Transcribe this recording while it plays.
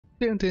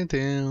Down, down,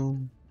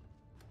 down.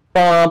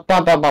 Bum,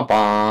 bum, bum, bum,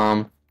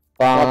 bum.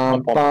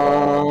 Bum,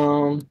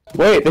 bum.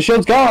 Wait, the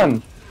shield's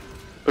gone!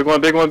 Big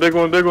one, big one, big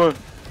one, big one.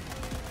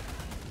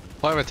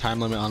 Why have a time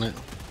limit on it?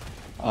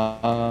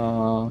 Okay,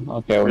 well,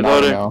 now we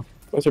Reloading. know.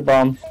 What's your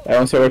bomb?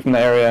 Everyone stay away from the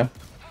area.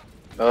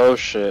 Oh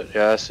shit,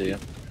 yeah, I see him.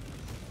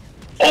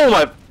 Oh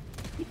my!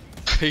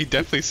 He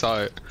definitely saw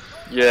it.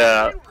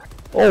 Yeah.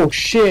 Oh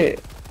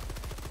shit!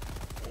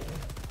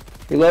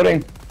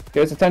 Reloading.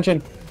 Get his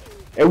attention.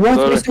 It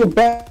wants me so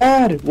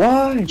bad!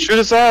 Why? Shoot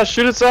its ass,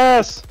 shoot its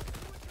ass!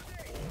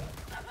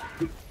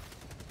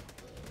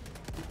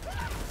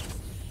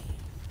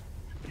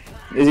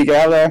 Izzy, get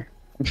out of there.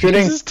 I'm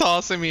shooting. He's just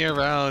tossing me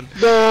around.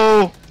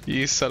 No!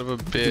 You son of a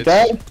bitch. It's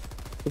dead?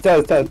 It's dead,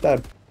 it's dead, it's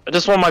dead. I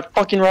just want my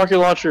fucking rocket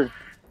launcher.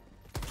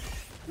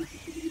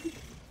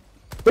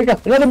 Big guy,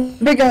 another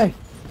big guy!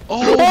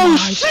 Oh, Oh, my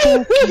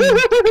shit!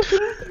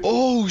 fucking...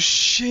 Oh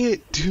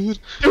shit, dude.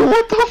 Dude,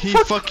 what the He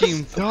fuck?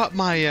 fucking got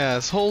my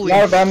ass. Holy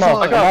Lot of ammo.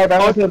 fuck. I got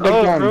ammo to the big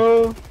gun.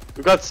 Bro.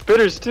 We got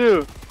spitters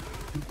too.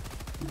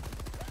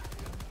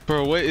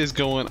 Bro, what is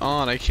going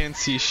on? I can't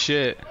see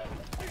shit.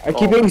 I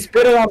keep getting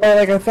spitted on by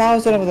like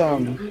 1,000 of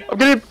them. I'm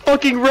getting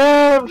fucking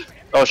rammed.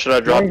 Oh shit,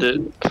 I dropped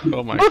it.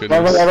 Oh my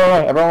Everyone, goodness.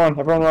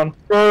 everyone run.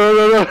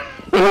 No.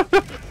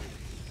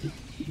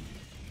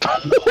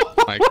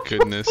 My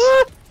goodness.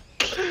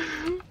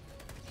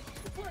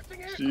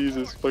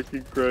 Jesus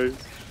fucking Christ.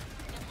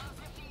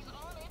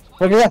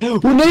 Look at that.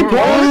 Who named Bro,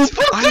 it?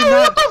 what? I did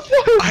not.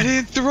 I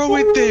didn't throw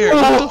it there.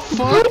 What the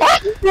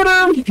fuck? Get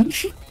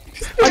him!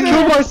 I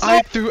killed myself.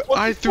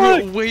 I threw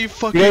it way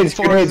fucking Grenades,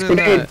 farther grenades, than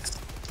that. grenades.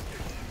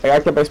 I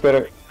got killed by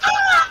spitter.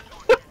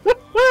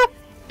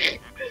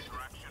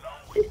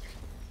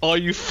 Are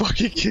you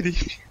fucking kidding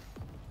me?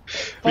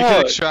 We Fuck,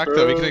 can extract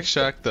though. We bro. can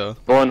extract though.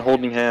 Going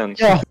holding hands.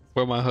 Yeah.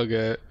 Where my hug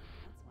at?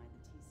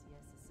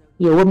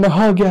 Yo, where my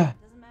hug at?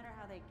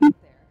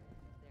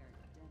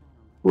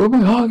 Where my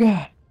hug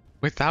at?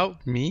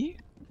 Without me?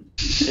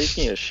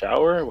 Taking a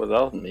shower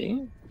without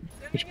me?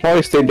 We should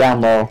probably stay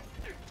down low.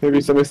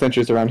 Maybe somebody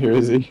sentries around here,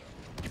 Izzy.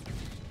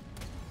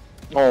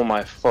 Oh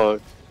my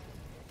fuck.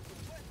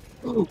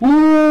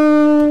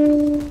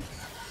 Woo!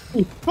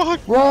 Fuck!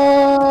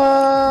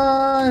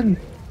 Run!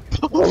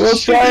 Oh, Let's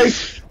shit. go!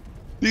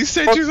 These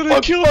sentries are gonna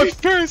Fuck, kill fuck. me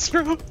first,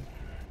 bro.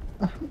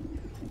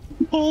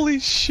 Holy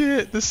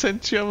shit! The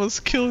sentry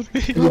almost killed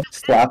me.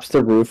 Slaps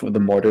the roof of the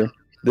mortar.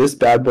 This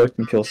bad boy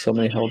can kill so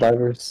many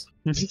Helldivers.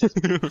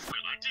 To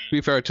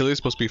be fair, artillery is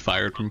supposed to be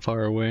fired from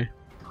far away.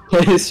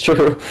 It's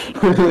true.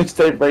 We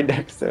stay right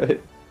next to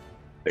it.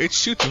 It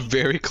shoots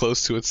very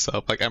close to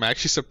itself. Like, I'm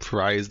actually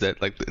surprised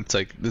that like it's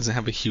like doesn't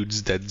have a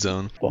huge dead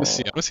zone. Let's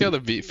see. I wanna see how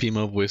the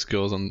female voice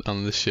goes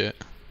on this shit.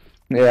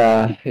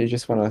 Yeah, you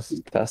just want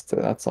to test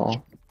it, that's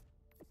all.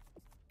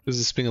 This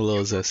is being a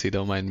little zesty.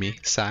 Don't mind me.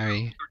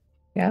 Sorry.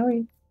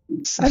 Sorry.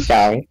 I'm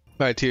sorry.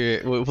 Right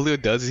here, what Julio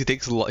does is he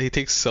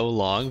takes so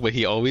long, but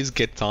he always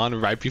gets on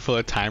right before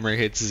the timer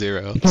hits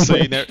 0. So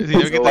you never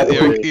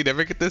you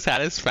never get the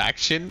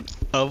satisfaction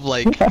of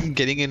like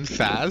getting in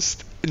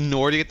fast,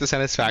 nor do you get the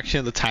satisfaction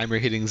of the timer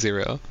hitting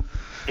 0.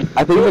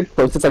 I think the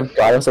closest I've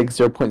got was like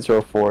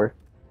 0.04.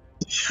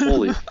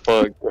 Holy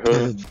fuck,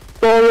 bro.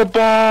 Throw a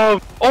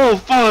bomb! Oh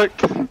fuck!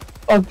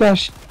 Oh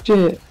gosh,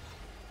 shit.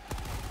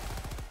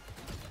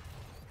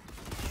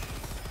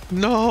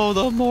 No,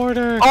 the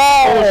mortar.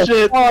 Oh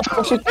shit! Oh,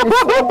 shit.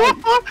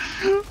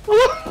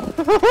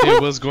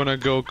 It was gonna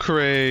go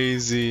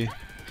crazy.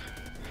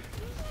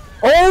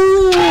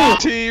 Oh!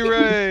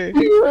 Tearay.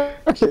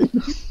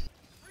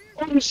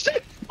 Oh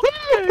shit!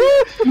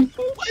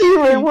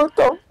 Tearay, what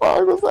the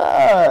fuck was I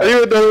that? didn't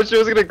even know she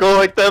was gonna go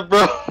like that,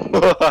 bro.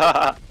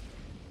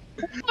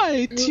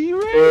 Hi,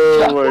 Tearay.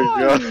 Oh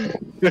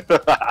my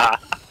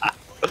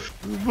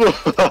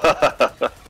god.